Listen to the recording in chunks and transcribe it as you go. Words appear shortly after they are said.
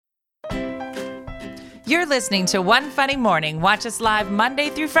You're listening to One Funny Morning. Watch us live Monday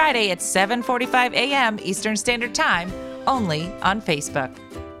through Friday at 7:45 a.m. Eastern Standard Time, only on Facebook.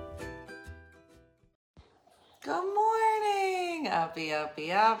 Good morning. Uppy,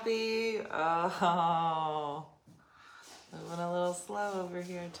 uppy, uppy. Oh, moving a little slow over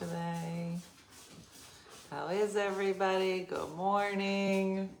here today. How is everybody? Good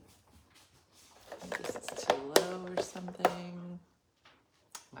morning. I think this is too low or something.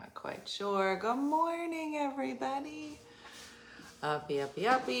 Not quite sure. Good morning, everybody. Uppy, uppy,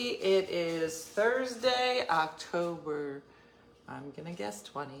 uppy. It is Thursday, October, I'm gonna guess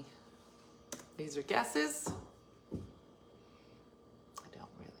 20. These are guesses. I don't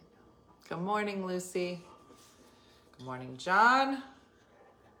really know. Good morning, Lucy. Good morning, John.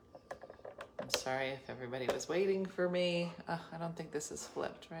 I'm sorry if everybody was waiting for me. I don't think this is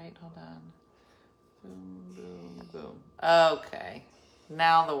flipped, right? Hold on. Boom, boom, boom. Okay.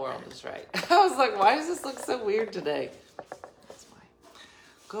 Now the world is right. I was like, why does this look so weird today? That's why.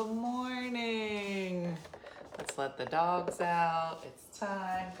 Good morning. Let's let the dogs out. It's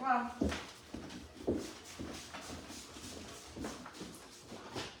time. Come on.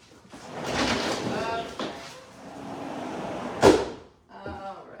 Okay.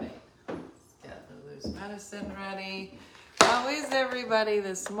 All right. Let's get the loose medicine ready. How is everybody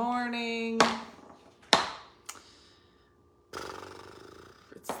this morning?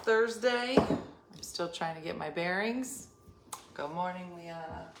 It's Thursday. I'm still trying to get my bearings. Good morning,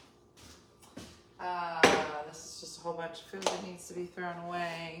 Liana. This is just a whole bunch of food that needs to be thrown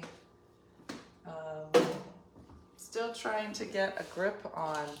away. Still trying to get a grip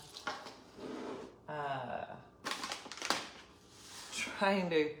on trying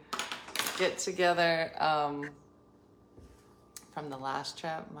to get together from the last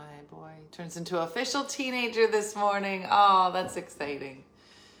trip. My boy turns into an official teenager this morning. Oh, that's exciting.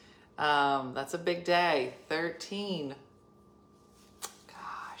 That's a big day. 13.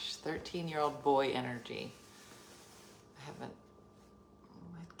 Gosh, 13-year-old boy energy.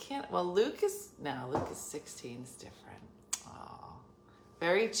 Luke is 16. It's different. Oh,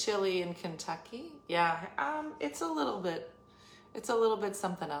 very chilly in Kentucky. Yeah, it's a little bit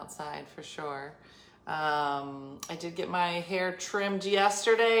something outside for sure. I did get my hair trimmed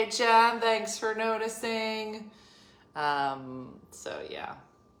yesterday, Jen. Thanks for noticing. So yeah.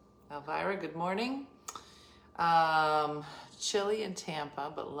 Elvira, good morning. Chilly in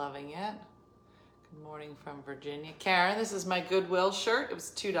Tampa, but loving it. Good morning from Virginia. Karen, this is my Goodwill shirt. It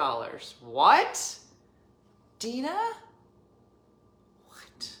was $2. What? Dina?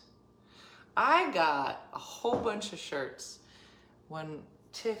 What? I got a whole bunch of shirts when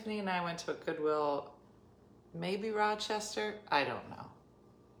Tiffany and I went to a Goodwill, maybe Rochester. I don't know,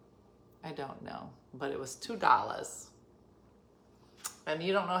 but it was $2. And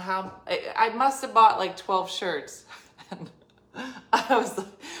you don't know how, I must have bought like 12 shirts. And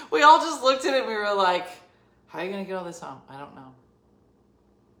we all just looked at it and we were like, how are you going to get all this home? I don't know.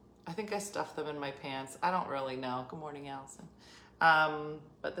 I think I stuffed them in my pants. I don't really know. Good morning, Allison.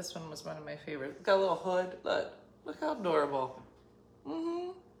 But this one was one of my favorites. Got a little hood. Look how adorable.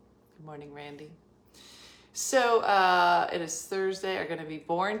 Good morning, Randy. So it is Thursday. Are going to be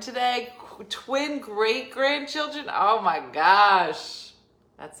born today. Twin great-grandchildren. Oh my gosh.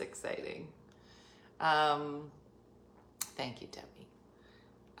 That's exciting. Thank you, Debbie.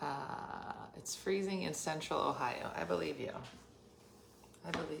 It's freezing in Central Ohio. I believe you.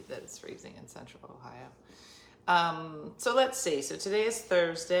 I believe that it's freezing in Central Ohio. So let's see. So today is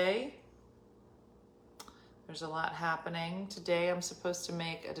Thursday. There's a lot happening. Today I'm supposed to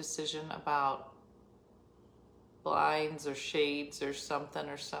make a decision about blinds or shades or something.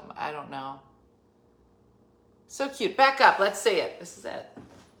 I don't know. So cute. Back up. Let's see it. This is it.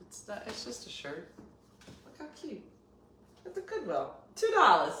 It's just a shirt. Look how cute. At the Goodwill.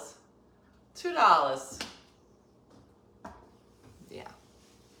 $2. $2. Yeah.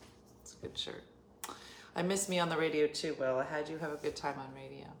 It's a good shirt. I miss me on the radio too, Will. I had you have a good time on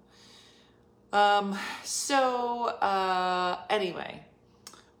radio. Anyway,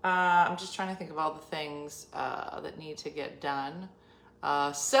 I'm just trying to think of all the things that need to get done.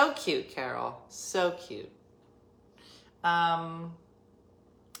 So cute, Carol. So cute.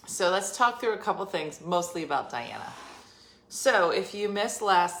 So let's talk through a couple things, mostly about Diana. So if you missed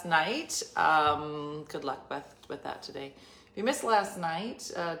last night, good luck with that today. If you missed last night,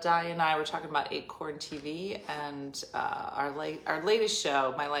 Di and I were talking about Acorn TV and our latest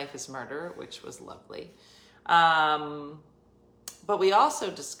show, My Life is Murder, which was lovely. But we also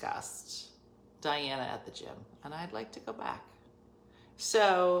discussed Diana at the gym, and I'd like to go back.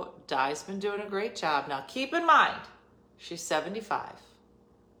 So Di's been doing a great job. Now keep in mind, she's 75.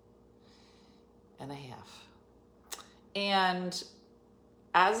 and a half. And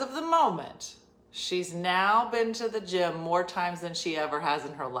as of the moment, she's now been to the gym more times than she ever has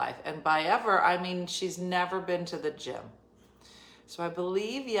in her life. And by ever, I mean she's never been to the gym. So I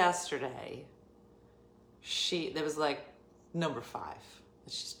believe yesterday, there was like number 5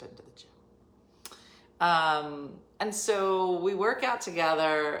 that she's been to the gym. And so we work out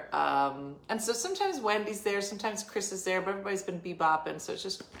together. And so sometimes Wendy's there, sometimes Chris is there, but everybody's been bebopping. So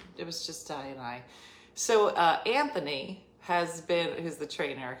it was just Di and I. So Anthony has been, who's the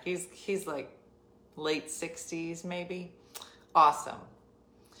trainer, he's like late 60s maybe. Awesome.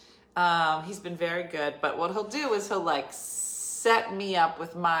 He's been very good, but what he'll do is he'll like set me up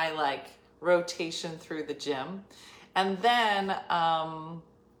with my like rotation through the gym. And then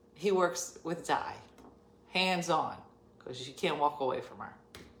he works with Di, hands on, because you can't walk away from her.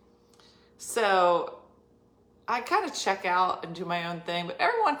 So I kind of check out and do my own thing, but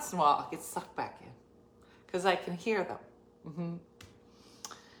every once in a while I get sucked back in because I can hear them. Mm-hmm.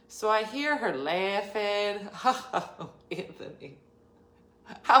 So I hear her laughing. Oh, Anthony,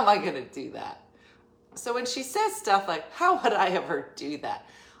 how am I going to do that? So when she says stuff like, how would I ever do that?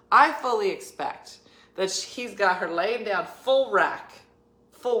 I fully expect that he's got her laying down full rack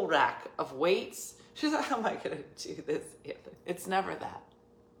of weights. She's like, how am I going to do this, Anthony? It's never that.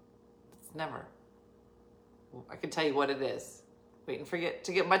 It's never. I can tell you what it is. Waiting for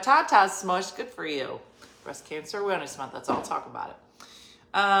to get my tatas smushed. Good for you. Breast Cancer Awareness Month. Let's all talk about it.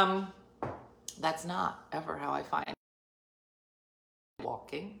 That's not ever how I find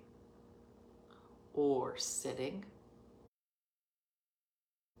walking or sitting.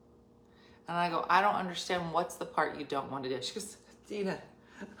 And I go, I don't understand, what's the part you don't want to do? She goes, Dina,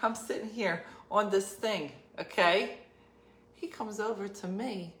 I'm sitting here on this thing, okay? He comes over to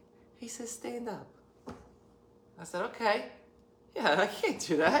me. He says, stand up. I said, okay. Yeah, I can't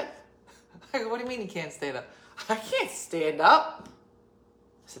do that. I go, what do you mean you can't stand up? I can't stand up.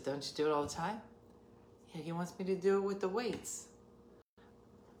 I said, don't you do it all the time? Yeah, he wants me to do it with the weights.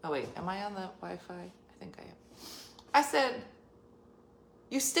 Oh, wait, am I on the Wi-Fi? I think I am. I said,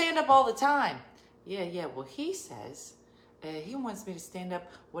 you stand up all the time. Yeah, well, he says he wants me to stand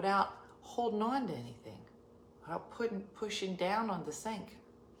up without holding on to anything, without pushing down on the sink.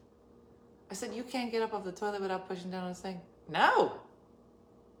 I said, you can't get up off the toilet without pushing down on the sink? No,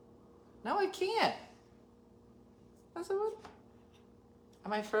 I can't. I said, what?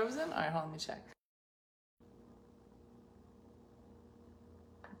 Am I frozen? All right, hold on, let me check.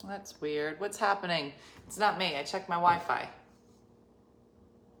 That's weird. What's happening? It's not me. I checked my Wi-Fi.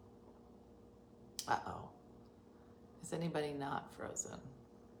 Uh-oh. Is anybody not frozen?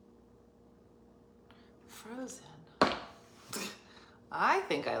 Frozen? I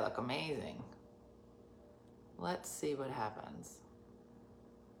think I look amazing. Let's see what happens.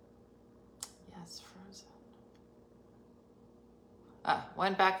 Yes, frozen.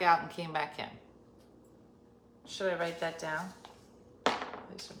 Went back out and came back in. Should I write that down?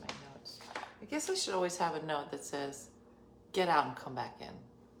 These are my notes. I guess I should always have a note that says, get out and come back in.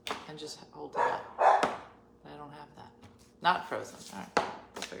 And just hold it up. I don't have that. Not frozen. All right,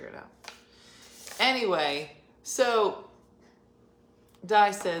 we'll figure it out. Anyway, so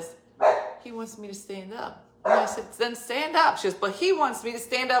Di says, he wants me to stand up. And I said, then stand up. She goes, but he wants me to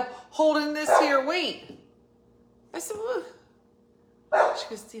stand up holding this here weight. I said, well. She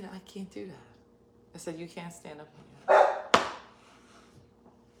goes, Tina, I can't do that. I said, you can't stand up.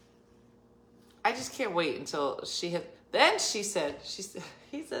 I just can't wait until then he says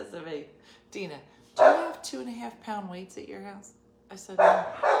to me, Dina, do you have 2.5 pound weights at your house? I said, no.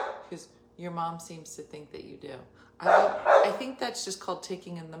 Because your mom seems to think that you do. I think that's just called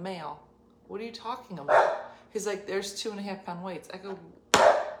taking in the mail. What are you talking about? He's like, there's 2.5 pound weights. I go,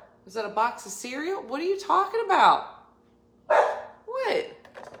 is that a box of cereal? What are you talking about? What?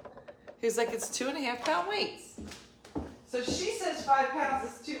 He's like, it's 2.5 pound weights. So she says 5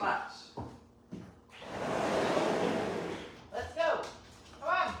 pounds is too much. Let's go. Come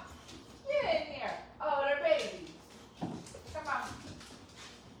on. Get in here. Oh, they're babies. Come on.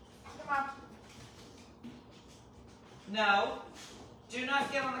 Come on. No. Do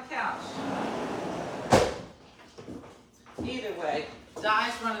not get on the couch. Either way,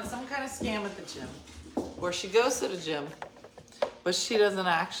 Di's running some kind of scam at the gym, where she goes to the gym, but she doesn't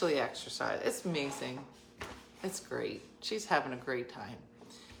actually exercise. It's amazing. It's great. She's having a great time.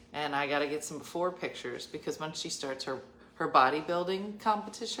 And I got to get some before pictures, because when she starts her bodybuilding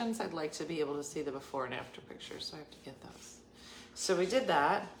competitions, I'd like to be able to see the before and after pictures. So I have to get those. So we did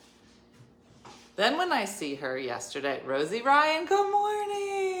that. Then when I see her yesterday, Rosie Ryan, good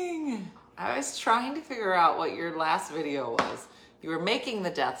morning. I was trying to figure out what your last video was, You were making the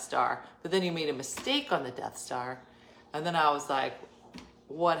Death Star, but then you made a mistake on the Death Star. And then I was like,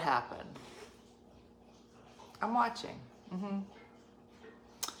 what happened? I'm watching.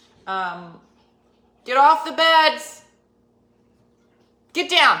 Get off the beds. Get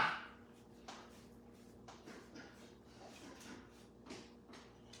down.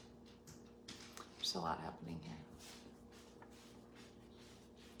 There's a lot happening here.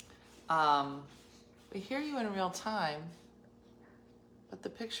 We hear you in real time, but the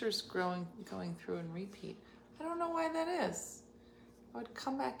picture's going through and repeat. I don't know why that is. I would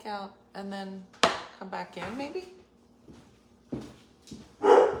come back out and then come back in, maybe?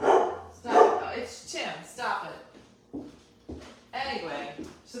 Stop. It's Tim. Stop it. Anyway,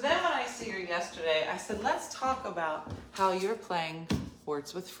 so then when I see her yesterday, I said, let's talk about how you're playing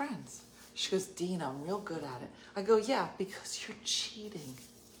Words with Friends. She goes, Dean, I'm real good at it. I go, yeah, because you're cheating.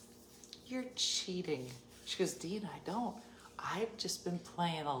 You're cheating. She goes, Dean, I don't. I've just been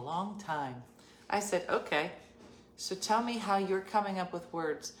playing a long time. I said, okay, so tell me how you're coming up with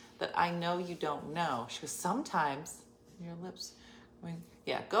words that I know you don't know. She goes, sometimes your lips,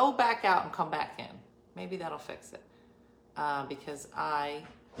 yeah, go back out and come back in. Maybe that'll fix it. Because my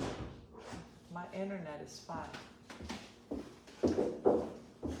internet is fine.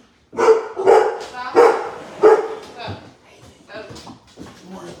 Stop. Stop. Oh.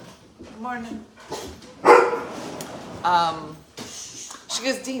 Good morning. She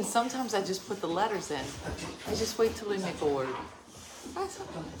goes, Dean, sometimes I just put the letters in. I just wait till they make a word.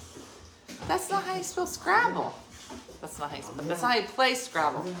 That's not how you spell Scrabble. That's not how you spell. That's not how you play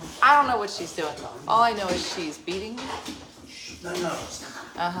Scrabble. I don't know what she's doing. All I know is she's beating me. No.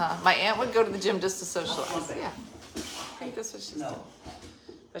 My aunt would go to the gym just to socialize. Yeah. I think that's what she's doing.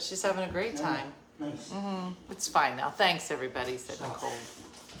 But she's having a great time. Nice. It's fine now. Thanks, everybody, said Nicole.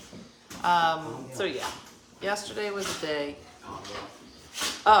 So yeah, yesterday was a day.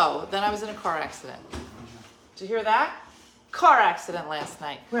 Oh, then I was in a car accident. Did you hear that? Car accident last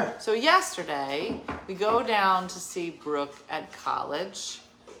night. Where? So yesterday, we go down to see Brooke at college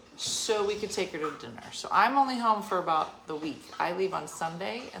so we could take her to dinner. So I'm only home for about the week. I leave on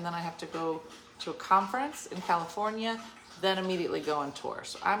Sunday, and then I have to go to a conference in California, then immediately go on tour.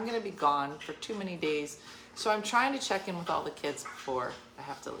 So I'm going to be gone for too many days. So I'm trying to check in with all the kids before I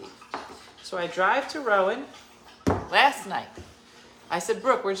have to leave. So I drive to Rowan last night. I said,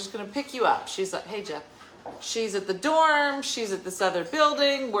 Brooke, we're just going to pick you up. She's like, hey, Jeff. She's at the dorm. She's at this other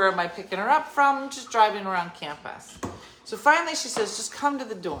building. Where am I picking her up from? Just driving around campus. So finally she says, just come to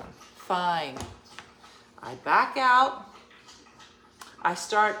the dorm. Fine. I back out. I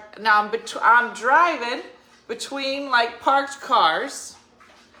start, now I'm driving between like parked cars.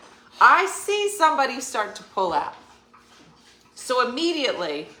 I see somebody start to pull out. So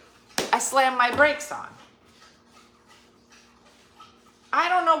immediately I slam my brakes on. I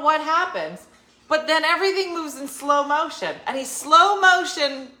don't know what happens, but then everything moves in slow motion, and he slow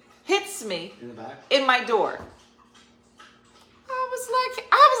motion hits me In the back? in my door. I was like,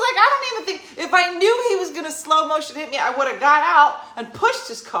 I don't even think, if I knew he was going to slow motion hit me, I would have got out and pushed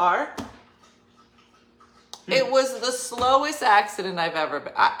his car. It was the slowest accident I've ever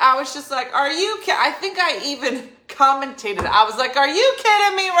been. I was just like, are you kidding? I think I even commentated. I was like, are you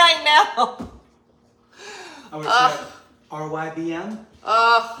kidding me right now? I would say RYBM?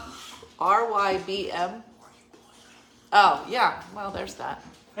 RYBM. Oh, yeah. Well, there's that.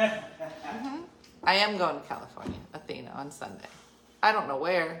 I am going to California, Athena, on Sunday. I don't know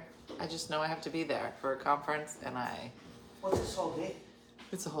where. I just know I have to be there for a conference, and What's this whole day?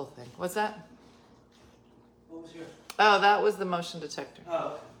 it's a whole thing. What's that? What was your... Oh, that was the motion detector. Oh,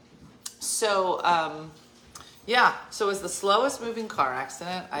 okay. So, yeah, so it was the slowest moving car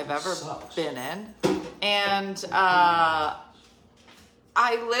accident I've ever Sucks. been in. And I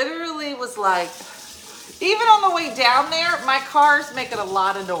literally was like, even on the way down there, my car's making a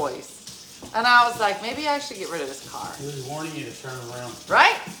lot of noise. And I was like, maybe I should get rid of this car. He was warning you to turn around.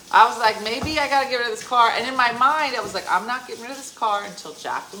 Right? I was like, maybe I got to get rid of this car. And in my mind, I was like, I'm not getting rid of this car until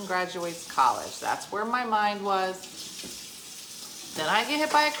Jacqueline graduates college. That's where my mind was. Then I get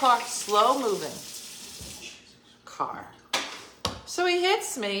hit by a car, slow moving car. So he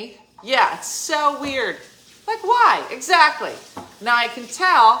hits me. Yeah, it's so weird. Like, why? Exactly. Now I can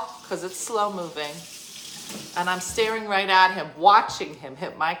tell because it's slow moving. And I'm staring right at him, watching him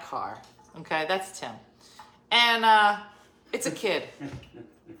hit my car. Okay, that's Tim. And it's a kid.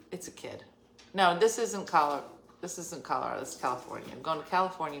 It's a kid. No, this isn't Colorado. This is California. I'm going to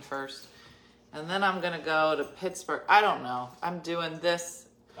California first. And then I'm going to go to Pittsburgh. I don't know. I'm doing this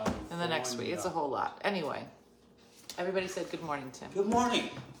in the next week. It's a whole lot. Anyway, everybody said good morning, Tim. Good morning.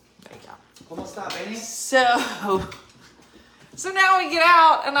 There you go. ¿Cómo está, Benny? So now we get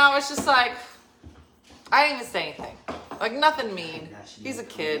out, and I was just like, I didn't even say anything. Like, nothing mean. He's a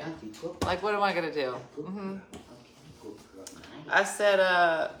kid. Like, what am I going to do? I said,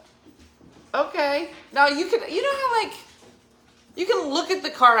 okay. Now, you know how, like, you can look at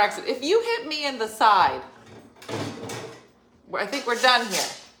the car accident. If you hit me in the side, I think we're done here.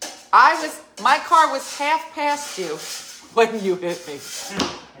 My car was half past you when you hit me.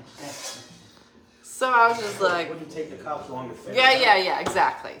 So I was just like, wouldn't take the cops long to figure yeah,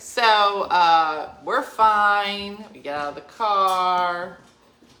 exactly. So we're fine. We get out of the car.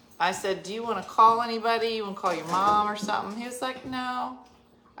 I said, do you want to call anybody? You want to call your mom or something? He was like, no.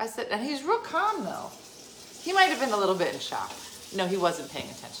 I said, and he's real calm though. He might have been a little bit in shock. No, he wasn't paying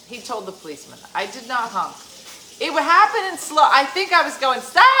attention. He told the policeman. I did not honk. It would happen in slow. I think I was going,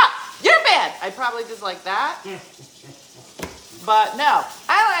 stop! You're bad! I probably did like that. But no.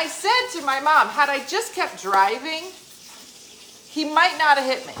 And I said to my mom, had I just kept driving, he might not have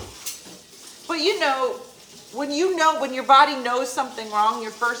hit me. But you know when your body knows something wrong, your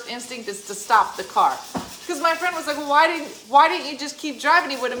first instinct is to stop the car. Because my friend was like, well, why didn't you just keep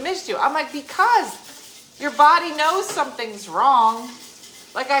driving? He would have missed you. I'm like, because your body knows something's wrong.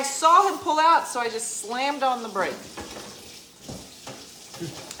 Like, I saw him pull out, so I just slammed on the brake.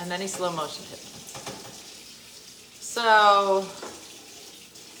 And then he slow motion hit me. So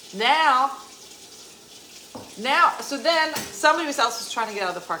so then somebody else was trying to get out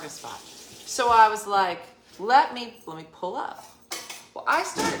of the parking spot. So I was like, let me pull up. Well, I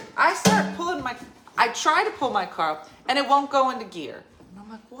try to pull my car up, and it won't go into gear. And I'm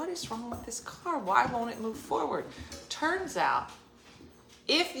like, what is wrong with this car? Why won't it move forward? Turns out,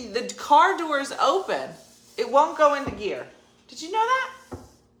 if the car door is open, it won't go into gear. Did you know that?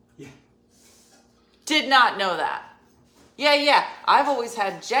 Yeah. Did not know that. Yeah. I've always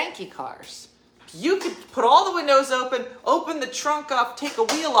had janky cars. You could put all the windows open the trunk up, take a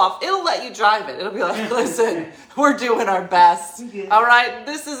wheel off. It'll let you drive it. It'll be like, listen, we're doing our best. All right,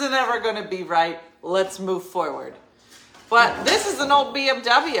 this isn't ever going to be right. Let's move forward. But this is an old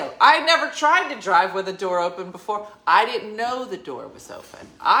BMW. I had never tried to drive with the door open before. I didn't know the door was open.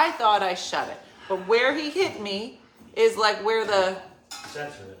 I thought I shut it. But where he hit me is like where the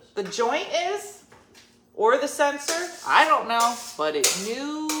sensor is. The joint is, or the sensor. I don't know, but it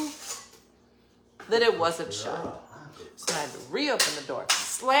knew that it wasn't shut. So I had to reopen the door,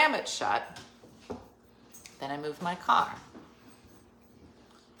 slam it shut. Then I moved my car.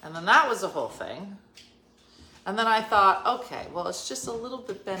 And then that was the whole thing. And then I thought, okay, well, it's just a little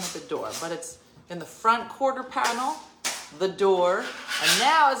bit bent at the door, but it's in the front quarter panel, the door, and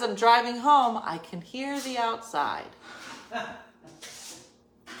now as I'm driving home, I can hear the outside.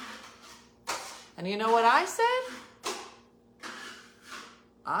 And you know what I said?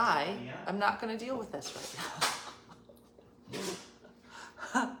 I'm not going to deal with this right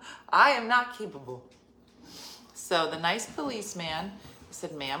now. I am not capable. So the nice policeman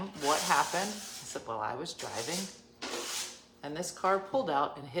said, ma'am, what happened? I said, well, I was driving, and this car pulled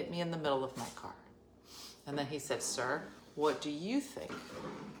out and hit me in the middle of my car. And then he said, sir, what do you think?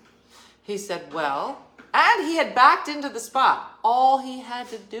 He said, well, and he had backed into the spot. All he had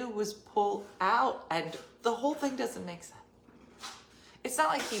to do was pull out, and the whole thing doesn't make sense. It's not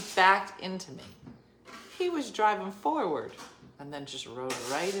like he backed into me. He was driving forward and then just rode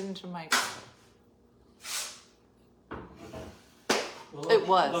right into my car. Well, It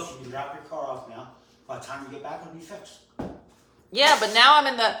was. Look, you can drop your car off now. By the time you get back, it'll be fixed. Yeah, but now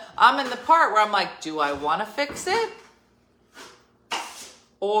I'm in the part where I'm like, do I want to fix it?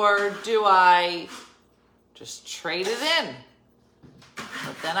 Or do I just trade it in?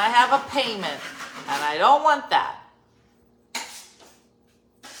 But then I have a payment, and I don't want that.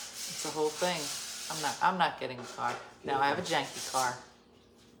 It's the whole thing. I'm not getting a car. Now I have a janky car.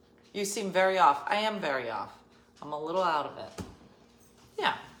 You seem very off. I am very off. I'm a little out of it.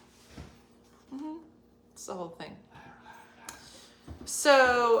 Yeah. It's the whole thing.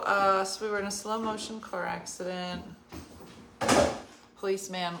 So we were in a slow motion car accident.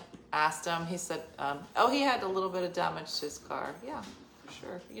 Policeman asked him, he said, he had a little bit of damage to his car. Yeah, for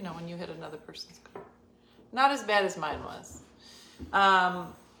sure. You know, when you hit another person's car. Not as bad as mine was.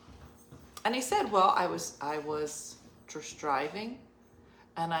 And he said, well, I was just driving,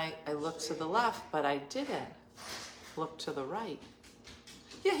 and I looked to the left, but I didn't look to the right.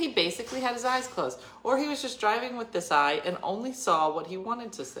 Yeah, he basically had his eyes closed. Or he was just driving with this eye and only saw what he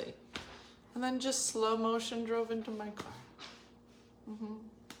wanted to see. And then just slow motion drove into my car.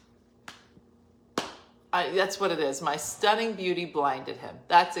 That's what it is. My stunning beauty blinded him.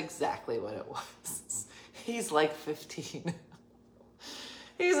 That's exactly what it was. He's like 15.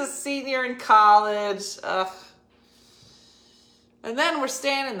 He's a senior in college. And then we're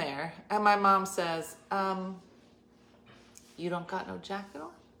standing there, and my mom says, you don't got no jacket on?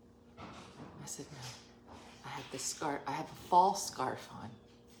 I said, no. I have this scarf. I have a fall scarf on.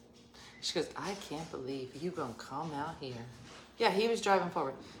 She goes, I can't believe you gonna come out here. Yeah, he was driving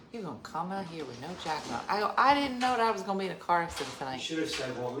forward. You gonna come out here with no jacket on? I go, I didn't know that I was gonna be in a car accident You tonight. should have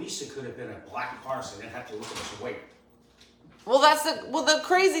said, well, at least it could have been a black car, so they didn't have to look at us wait. Well, the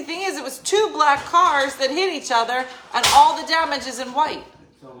crazy thing is, it was two black cars that hit each other, and all the damage is in white. It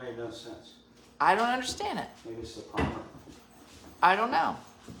still made no sense. I don't understand it. Maybe it's the primer. I don't know.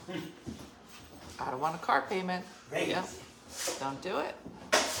 I don't want a car payment. Right. Yep. Don't do it.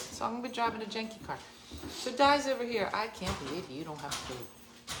 So I'm gonna be driving a janky car. So Di's over here. I can't believe you don't have food.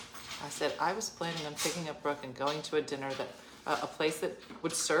 I said I was planning on picking up Brooke and going to a dinner that a place that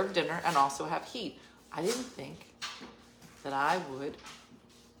would serve dinner and also have heat. I didn't think that I would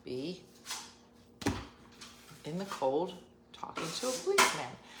be in the cold talking to a policeman.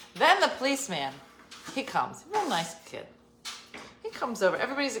 Then the policeman, he comes, real nice kid. He comes over.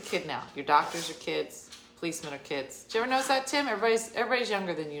 Everybody's a kid now. Your doctors are kids. Policemen are kids. Did you ever notice that, Tim? Everybody's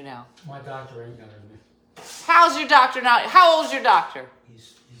younger than you now. My doctor ain't younger than me. How's your doctor now? How old's your doctor?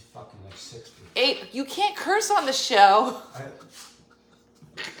 He's fucking like 60. 8. You can't curse on the show.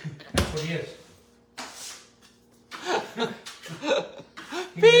 That's what he is.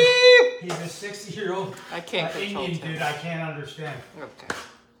 Beep! He's a 60-year-old I can't control Indian Tim. dude I can't understand. Okay.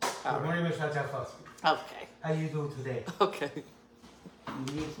 Good morning, Miss Hatafas. Okay. How you doing today? Okay.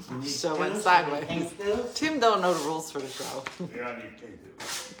 You need Show went pills? sideways. Any pills? Tim don't know the rules for the show. Yeah, I need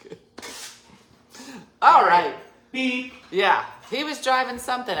painkillers. All right. Beep. Yeah. He was driving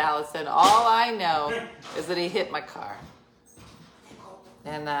something, Allison. All I know is that he hit my car.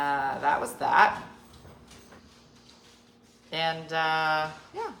 And that was that. And yeah.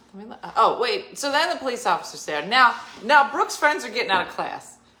 Oh, wait. So then the police officer's there. Now Brooke's friends are getting out of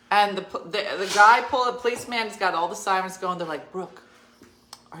class. And the policeman's got all the sirens going. They're like, Brooke,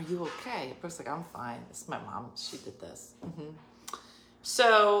 are you okay? Brooke's like, I'm fine. This is my mom. She did this.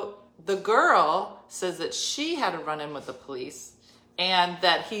 So the girl says that she had a run-in with the police and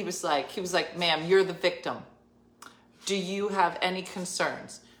that he was like, ma'am, you're the victim. Do you have any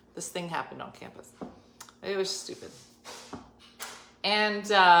concerns? This thing happened on campus. It was stupid. And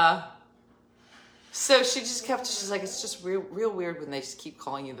so she just she's like, it's just real weird when they just keep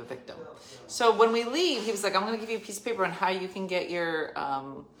calling you the victim. So when we leave, he was like, I'm going to give you a piece of paper on how you can get your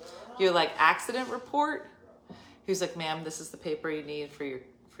like accident report. He was like, ma'am, this is the paper you need for your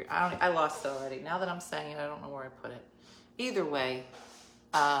I lost it already. Now that I'm saying it, I don't know where I put it. Either way,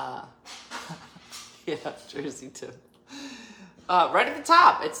 yeah, Jersey too. Right at the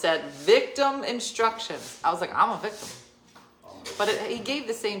top, it said victim instructions. I was like, I'm a victim. But he gave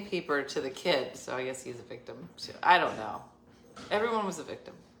the same paper to the kid, so I guess he's a victim too. I don't know. Everyone was a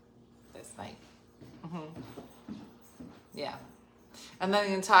victim this night. Yeah. And then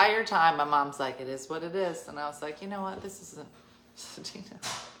the entire time, my mom's like, it is what it is. And I was like, you know what? This isn't...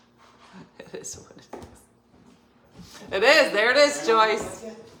 It is what it is. It is. There it is, Joyce.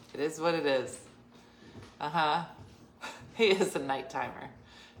 It is what it is. He is a night timer.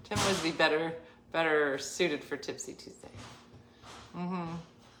 Tim would be better suited for Tipsy Tuesday.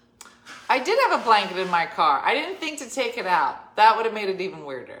 I did have a blanket in my car. I didn't think to take it out. That would have made it even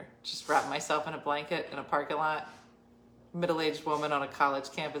weirder. Just wrap myself in a blanket in a parking lot. Middle-aged woman on a college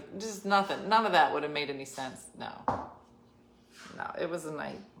campus. Just nothing. None of that would have made any sense. No, it was a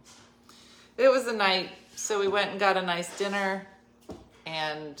night. It was a night. So we went and got a nice dinner.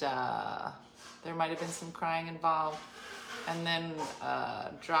 And there might have been some crying involved. And then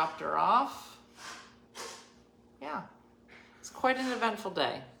dropped her off. Yeah. It's quite an eventful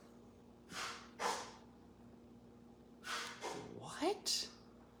day. What?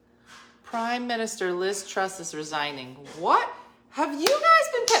 Prime Minister Liz Truss is resigning. What? Have you guys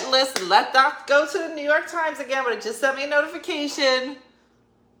been... Listen, let that go to the New York Times again, but it just sent me a notification.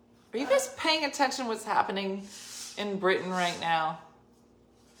 Are you guys paying attention to what's happening in Britain right now?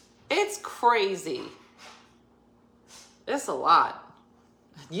 It's crazy. It's a lot.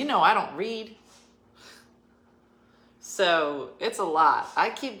 You know I don't read. So it's a lot. I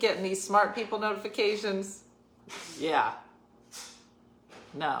keep getting these smart people notifications. Yeah.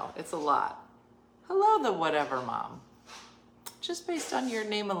 No, it's a lot. Hello, the whatever mom. Just based on your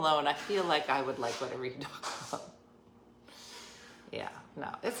name alone, I feel like I would like whatever you talk about. Yeah, no,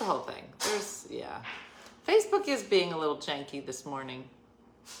 it's the whole thing. Facebook is being a little janky this morning.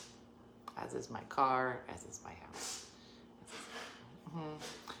 As is my car, as is my house.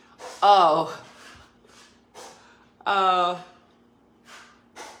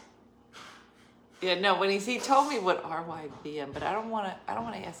 Yeah, no. When he told me what RYBM, but I don't want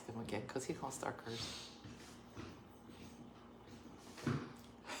to ask him again because he's gonna start cursing.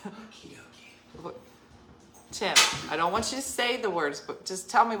 Okey-dokey. Tim, I don't want you to say the words, but just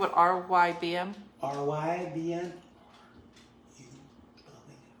tell me what RYBM. RYBN? You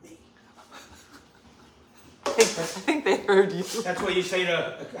building me. I think they heard you. That's what you say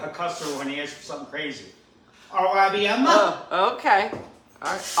to a customer when he asks for something crazy. RYBM? Oh, okay.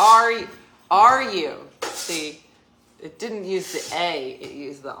 Are you? See, it didn't use the A, it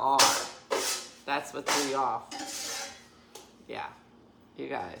used the R. That's what threw you off. Yeah, you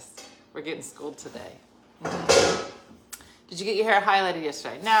guys, we're getting schooled today. Did you get your hair highlighted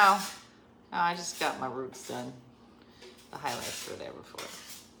yesterday? No, I just got my roots done. The highlights were there before.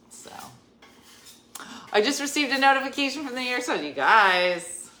 So, I just received a notification from the Air Sun. You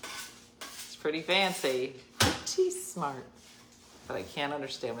guys, it's pretty fancy. Pretty smart. But I can't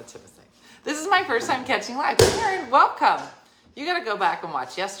understand what Tim is saying. This is my first time catching live. Karen, welcome. You got to go back and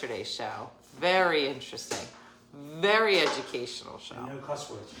watch yesterday's show. Very interesting. Very educational show. No cuss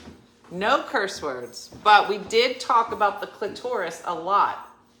words. No curse words. But we did talk about the clitoris a lot.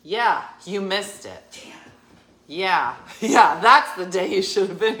 Yeah, you missed it. Damn. Yeah, that's the day you should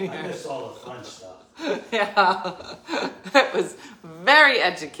have been I here. missed all the fun stuff. Yeah, it was very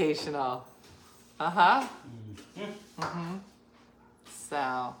educational. Uh-huh. Mm-hmm.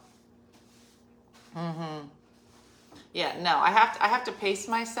 So, yeah, no, I have to pace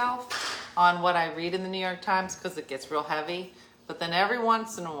myself on what I read in the New York Times because it gets real heavy. But then every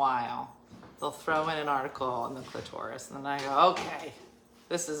once in a while, they'll throw in an article on the clitoris, and then I go, okay,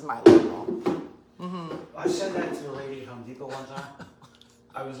 this is my level. I said that to the lady at Home Depot one time.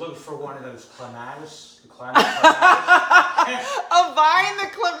 I was looking for one of those clematis. The clematis. Oh, buying the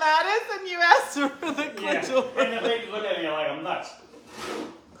clematis, and you asked her for the Yeah. clitoris. And the lady looked at me like I'm nuts.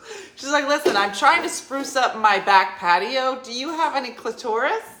 She's like, listen, I'm trying to spruce up my back patio. Do you have any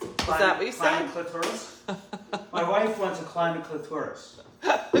clitoris? Is that what you said? Climbing clitoris? My wife wants to climb the clitoris.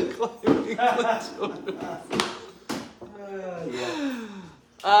 Climbing clitoris. Yeah.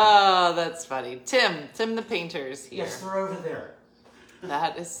 Oh, that's funny. Tim the painter is here. Yes, they're over there.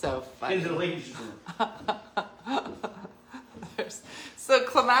 That is so funny. In the ladies' room. So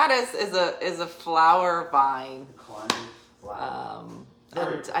clematis is a flower vine. Climbing. Wow.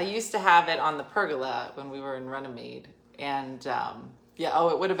 And I used to have it on the pergola when we were in Runnymede. And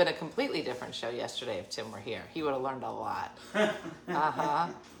it would have been a completely different show yesterday if Tim were here. He would have learned a lot.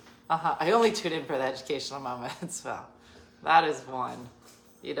 I only tuned in for the educational moments. Well, that is one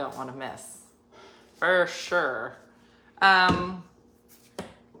you don't want to miss. For sure.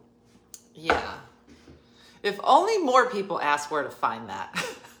 Yeah. If only more people asked where to find that.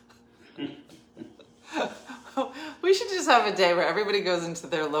 We should just have a day where everybody goes into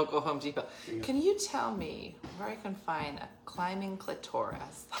their local Home Depot. Can you tell me where I can find a climbing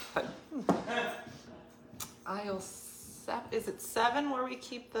clitoris? Aisle 7. Is it 7 where we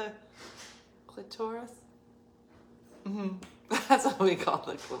keep the clitoris? That's what we call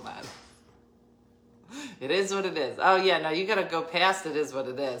the clematis. It is what it is. Oh yeah, no, you gotta go past it is what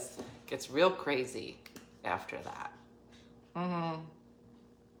it is. Gets real crazy after that.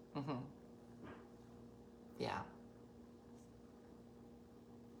 Yeah.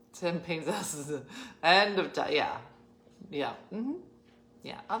 Tim paints us as the end of time. Yeah. Yeah.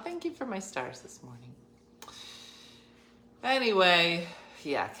 Yeah. Oh, thank you for my stars this morning. Anyway,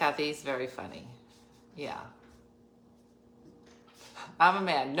 yeah, Kathy's very funny. Yeah. I'm a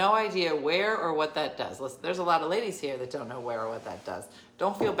man. No idea where or what that does. Listen, there's a lot of ladies here that don't know where or what that does.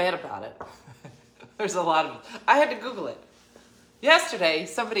 Don't feel bad about it. There's a lot of... I had to Google it. Yesterday,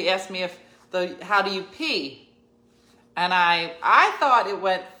 somebody asked me how do you pee? And I thought it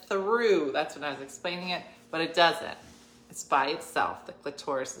went through. That's when I was explaining it. But it doesn't. It's by itself. The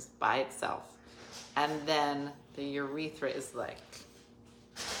clitoris is by itself. And then the urethra is like...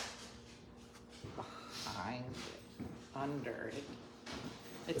 behind it. Under it.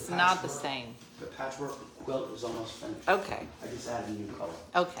 It's not the same. The patchwork quilt is almost finished. Okay. I just added a new color.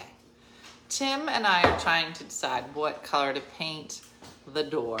 Okay. Tim and I are trying to decide what color to paint the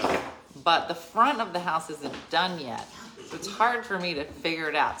door, but the front of the house isn't done yet, so it's hard for me to figure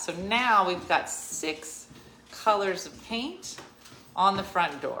it out. So now we've got 6 colors of paint on the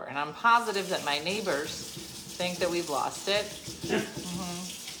front door, and I'm positive that my neighbors think that we've lost it.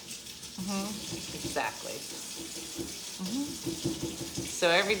 Exactly. So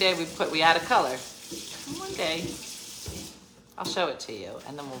every day we add a color. And one day I'll show it to you,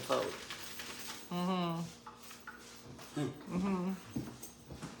 and then we'll vote.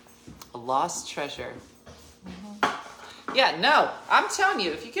 A lost treasure. Yeah, no, I'm telling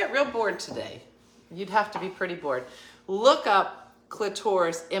you, if you get real bored today, You'd have to be pretty bored. Look up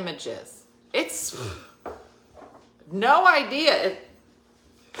clitoris images. It's no idea.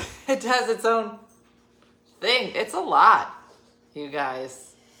 It has its own thing. It's a lot, you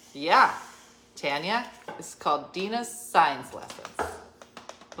guys. Yeah. Tanya, it's called Dina's Science Lessons.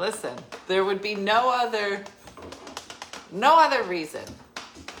 Listen, there would be no other reason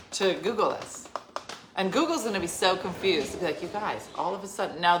to Google this. And Google's going to be so confused. They'll be like, you guys, all of a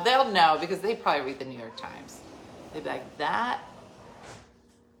sudden. Now, they'll know because they probably read the New York Times. They'd be like, that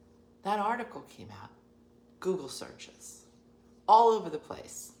article came out. Google searches all over the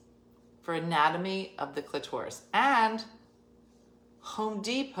place for anatomy of the clitoris. And Home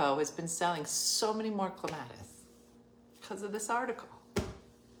Depot has been selling so many more clematis because of this article.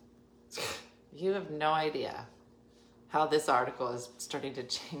 You have no idea how this article is starting to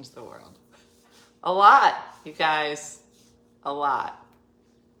change the world. A lot, you guys. A lot.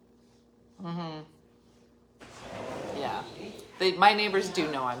 Yeah. My neighbors do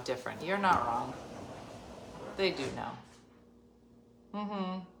know I'm different. You're not wrong. They do know.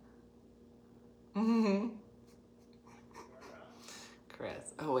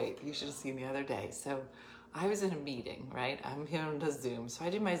 Chris. Oh, wait. You should have seen the other day. So I was in a meeting, right? I'm here on the Zoom. So I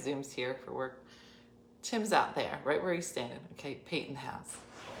do my Zooms here for work. Tim's out there, right where he's standing. Okay, painting the house.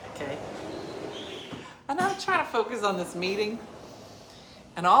 Okay. And I'm trying to focus on this meeting.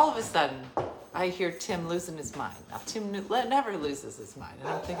 And all of a sudden, I hear Tim losing his mind. Now, Tim never loses his mind. And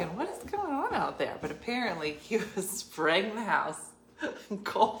I'm thinking, what is going on out there? But apparently, he was spraying the house. And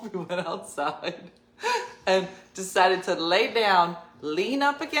Colby went outside and decided to lay down, lean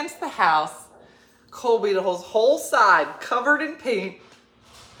up against the house. Colby, the whole side covered in paint.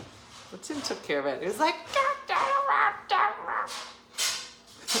 But Tim took care of it. He was like,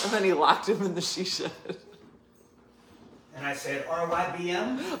 and then he locked him in the she shed. And I said,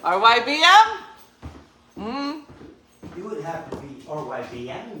 RYBM? RYBM? You would have to be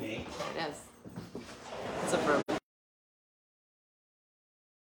RYBM me. It is. It's a verb.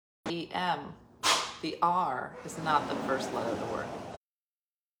 BM. The R is not the first letter of the word.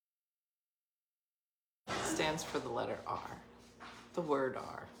 It stands for the letter R. The word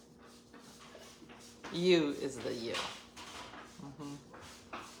R. U is the U.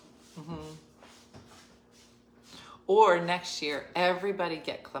 Or next year, everybody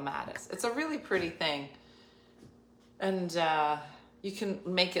get clematis. It's a really pretty thing. And you can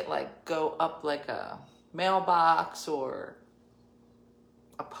make it like go up like a mailbox or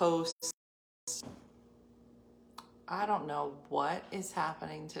a post. I don't know what is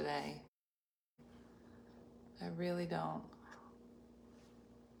happening today. I really don't.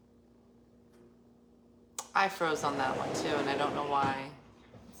 I froze on that one too, and I don't know why.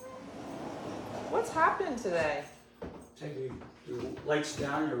 What's happened today? Take your lights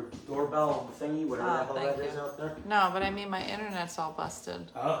down, your doorbell thingy, whatever the hell thank that is you. out there. No, but I mean my internet's all busted.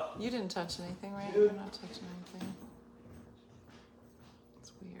 Oh. You didn't touch anything, right? Dude. You're not touching anything.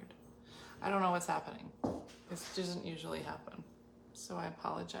 It's weird. I don't know what's happening. This doesn't usually happen. So I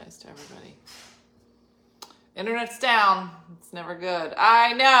apologize to everybody. Internet's down. It's never good.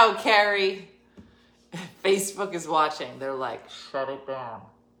 I know, Carrie. Facebook is watching. They're like, shut it down.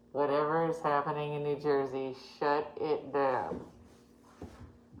 Whatever is happening in New Jersey, shut it down.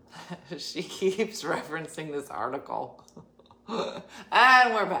 She keeps referencing this article.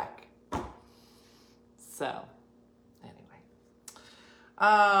 And we're back. So, anyway.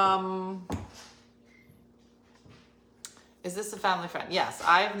 Is this a family friend? Yes,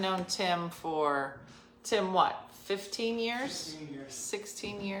 I've known Tim for, what, 15 years? 15 years.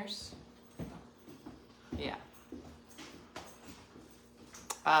 16 years? Yeah.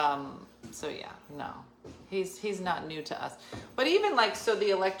 So yeah, no. He's not new to us. But even like, so the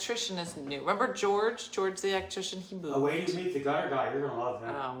electrician is new. Remember George the electrician? He moved. Oh, wait till you meet the gutter guy. You're going to love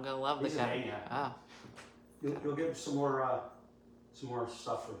him. Oh, I'm going to love He's the an guy. maniac. Oh. You'll get some more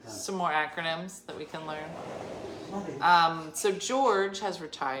stuff from him. Some more acronyms that we can learn. Love it. So George has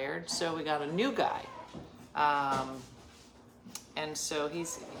retired, so we got a new guy. And so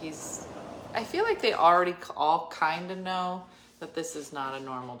he's I feel like they already all kind of know that this is not a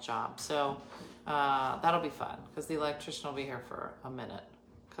normal job. So that'll be fun because the electrician will be here for a minute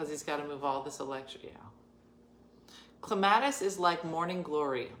because he's got to move all this electric. Yeah. Clematis is like morning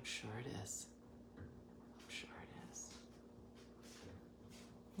glory. I'm sure it is. I'm sure it is.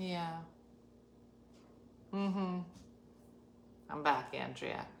 Yeah. I'm back,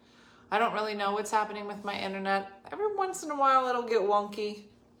 Andrea. I don't really know what's happening with my internet. Every once in a while it'll get wonky.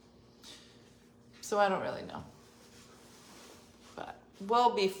 So I don't really know. But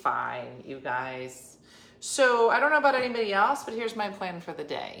we'll be fine, you guys. So I don't know about anybody else, but here's my plan for the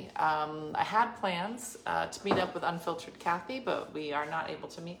day. I had plans to meet up with Unfiltered Kathy, but we are not able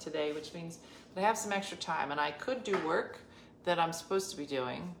to meet today, which means that I have some extra time, and I could do work that I'm supposed to be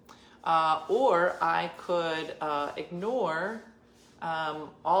doing, or I could ignore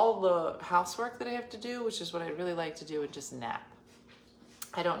all the housework that I have to do, which is what I'd really like to do, and just nap.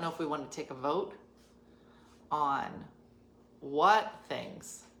 I don't know if we want to take a vote on what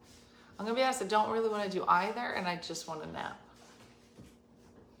things. I'm gonna be honest, I don't really want to do either, and I just want to nap.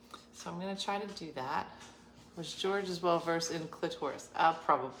 So I'm gonna try to do that. Was George as well versed in clitoris?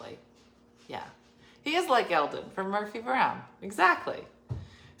 Probably. Yeah. He is like Eldon from Murphy Brown. Exactly.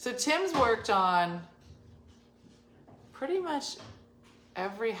 So Tim's worked on pretty much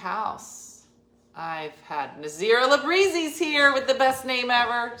every house I've had. Nazira Labrizi's here with the best name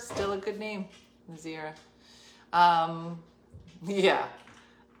ever. Still a good name, Nazira. Yeah.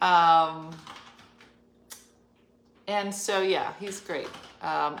 And so, yeah, he's great.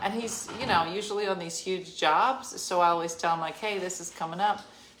 And he's, usually on these huge jobs. So I always tell him, like, hey, this is coming up.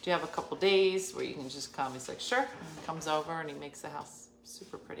 Do you have a couple days where you can just come? He's like, sure. And he comes over and he makes the house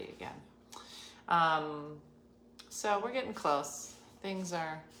super pretty again. So we're getting close. I'm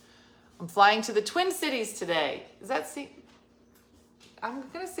flying to the Twin Cities today. Is that I'm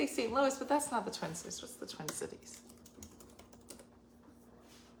going to say St. Louis, but that's not the Twin Cities. What's the Twin Cities?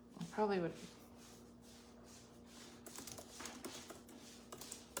 I probably would.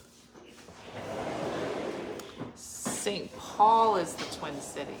 St. Paul is the Twin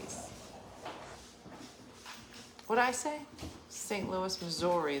Cities. What did I say? St. Louis,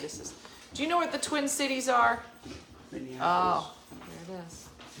 Missouri. Do you know what the Twin Cities are? Minneapolis. Oh, there it is.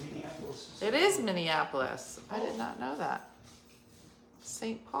 Minneapolis. It is Minneapolis. I did not know that.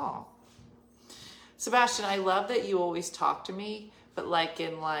 St. Paul. Sebastian, I love that you always talk to me, but like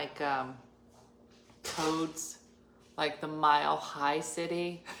in codes, like the Mile High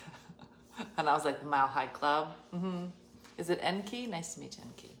City. And I was like, the Mile High Club. Mm-hmm. Is it Enki? Nice to meet you,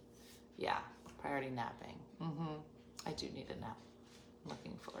 Enki. Yeah, priority napping. Mm-hmm. I do need a nap. I'm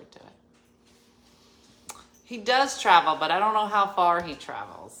looking forward to it. He does travel, but I don't know how far he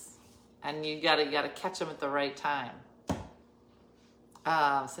travels. And you gotta catch him at the right time.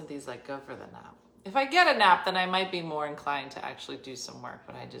 Cynthia's like, go for the nap. If I get a nap, then I might be more inclined to actually do some work,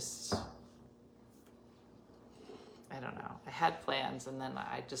 but I don't know. I had plans and then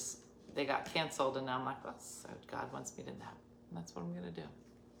they got canceled, and now I'm like, well, so God wants me to nap. And that's what I'm gonna do.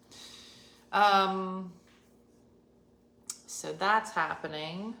 So that's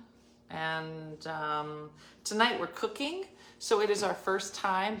happening. And tonight we're cooking. So it is our first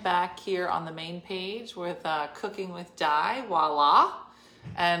time back here on the main page with Cooking with Di, voila.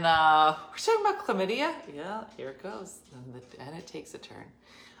 And we're talking about chlamydia. Yeah, here it goes. And it takes a turn.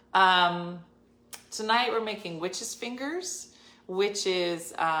 Tonight we're making witch's fingers, which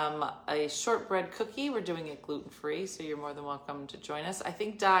is a shortbread cookie. We're doing it gluten-free, so you're more than welcome to join us. I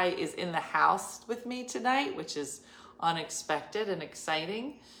think Di is in the house with me tonight, which is unexpected and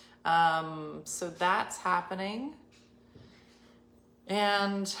exciting. So that's happening.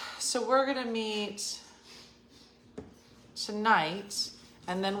 And so we're gonna meet tonight,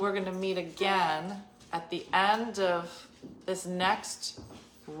 and then we're gonna meet again at the end of this next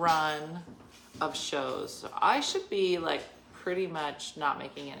run of shows. So I should be like pretty much not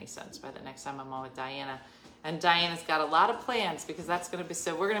making any sense by the next time I'm on with Diana. And Diana's got a lot of plans because that's gonna be,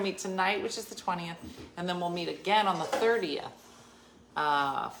 so we're gonna meet tonight, which is the 20th, and then we'll meet again on the 30th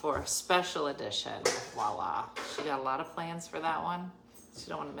for a special edition. Voila. She got a lot of plans for that one. So you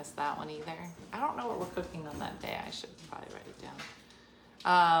don't want to miss that one either. I don't know what we're cooking on that day. I should probably write it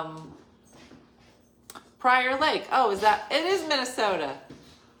down. Prior Lake. Oh, it is Minnesota.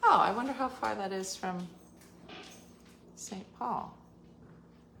 Oh, I wonder how far that is from St. Paul.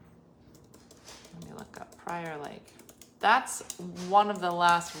 Let me look up Prior Lake. That's one of the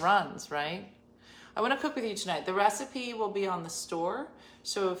last runs, right? I want to cook with you tonight. The recipe will be on the store.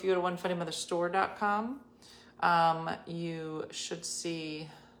 So if you go to onefunnymotherstore.com, you should see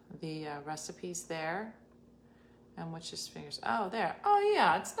the recipes there. And witch's fingers. Oh, there. Oh,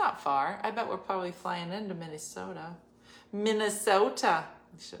 yeah, it's not far. I bet we're probably flying into Minnesota. Minnesota.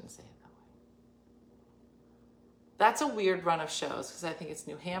 I shouldn't say it that way. That's a weird run of shows because I think it's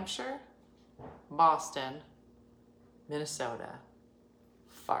New Hampshire, Boston, Minnesota,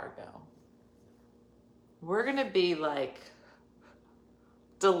 Fargo. We're going to be like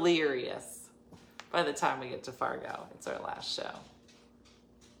delirious by the time we get to Fargo. It's our last show.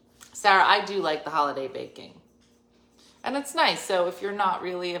 Sarah, I do like the holiday baking. And it's nice. So if you're not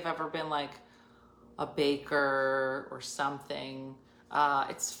really, have ever been like a baker or something,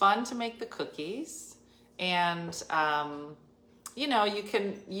 it's fun to make the cookies. And, you know, you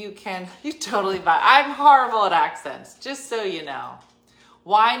totally buy. I'm horrible at accents, just so you know.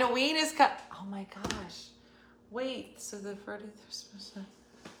 Winoween is oh my gosh. Wait, so the 30th,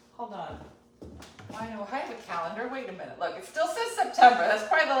 hold on. I have a calendar. Wait a minute. Look, it still says September. That's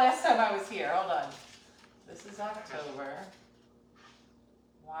probably the last time I was here. Hold on. This is October.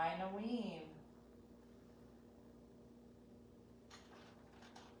 Winoween.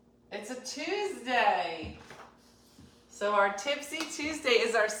 It's a Tuesday. So our Tipsy Tuesday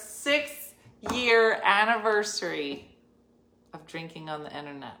is our 6-year anniversary of drinking on the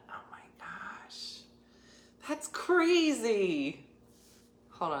internet. Oh my gosh. That's crazy.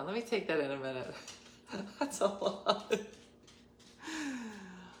 Hold on, let me take that in a minute. That's a lot.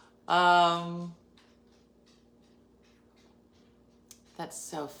 That's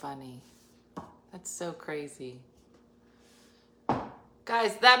so funny. That's so crazy.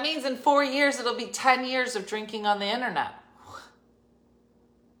 Guys, that means in 4 years, it'll be 10 years of drinking on the internet.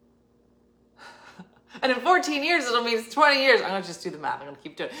 And in 14 years, it'll mean it's 20 years. I'm going to just do the math. I'm going to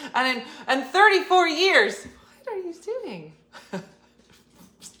keep doing it. And in 34 years, what are you doing?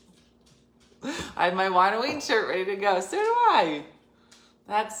 I have my Winoween shirt ready to go. So do I.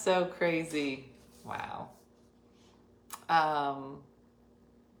 That's so crazy. Wow.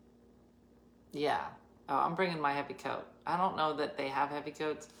 Yeah. Oh, I'm bringing my heavy coat. I don't know that they have heavy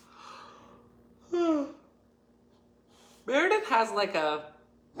coats. Meredith has like a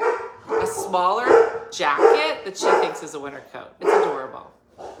smaller jacket that she thinks is a winter coat. It's adorable.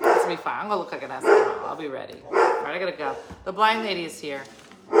 It's gonna be fine. I'm gonna look like an Eskimo. I'll be ready. All right, I gotta go. The blind lady is here.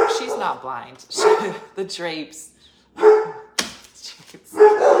 She's not blind. The drapes. All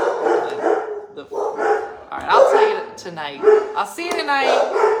right, I'll tell you tonight. I'll see you tonight.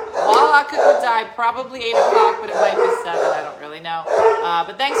 Walla could die probably 8 o'clock, but it might be 7. I don't really know.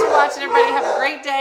 But thanks for watching, everybody. Have a great day.